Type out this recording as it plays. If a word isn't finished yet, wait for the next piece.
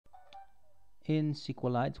In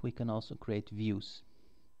Sqlite we can also create views.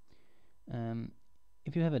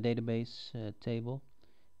 If you have a database table,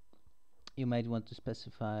 you might want to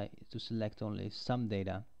specify to select only some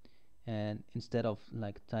data, and instead of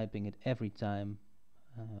like typing it every time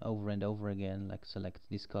over and over again, like select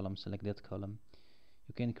this column, select that column,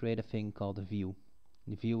 you can create a thing called a view.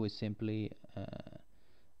 The view is simply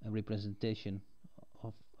a representation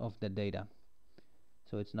of the data,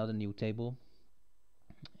 so it's not a new table.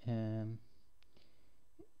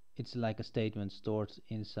 It's like a statement stored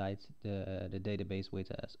inside the database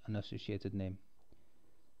with an associated name.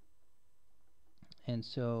 And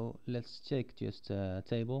so let's check just a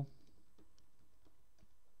table,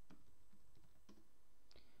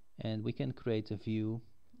 and we can create a view.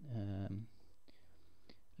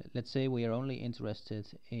 Let's say we are only interested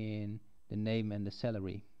in the name and the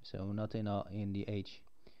salary, so not in the age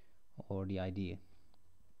or the ID.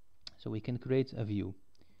 So we can create a view.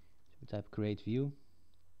 So we type create view,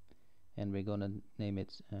 and we're gonna name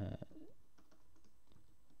it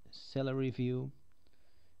salary view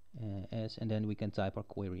as, and then we can type our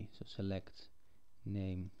query. So select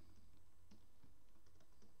name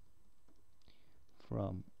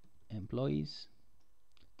from employees,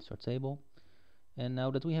 sort table. And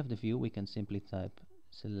now that we have the view, we can simply type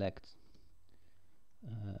select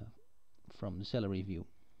from the salary view.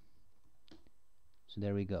 So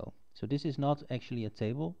there we go. So this is not actually a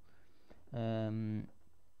table.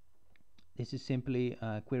 This is simply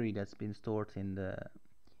a query that's been stored in the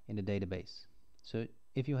database. So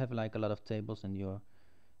if you have like a lot of tables and you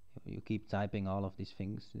keep typing all of these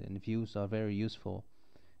things, then views are very useful,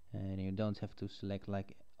 and you don't have to select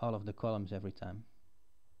like all of the columns every time.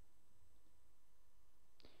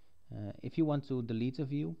 If you want to delete a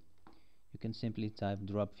view, you can simply type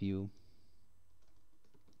drop view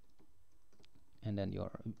and then your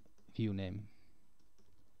view name.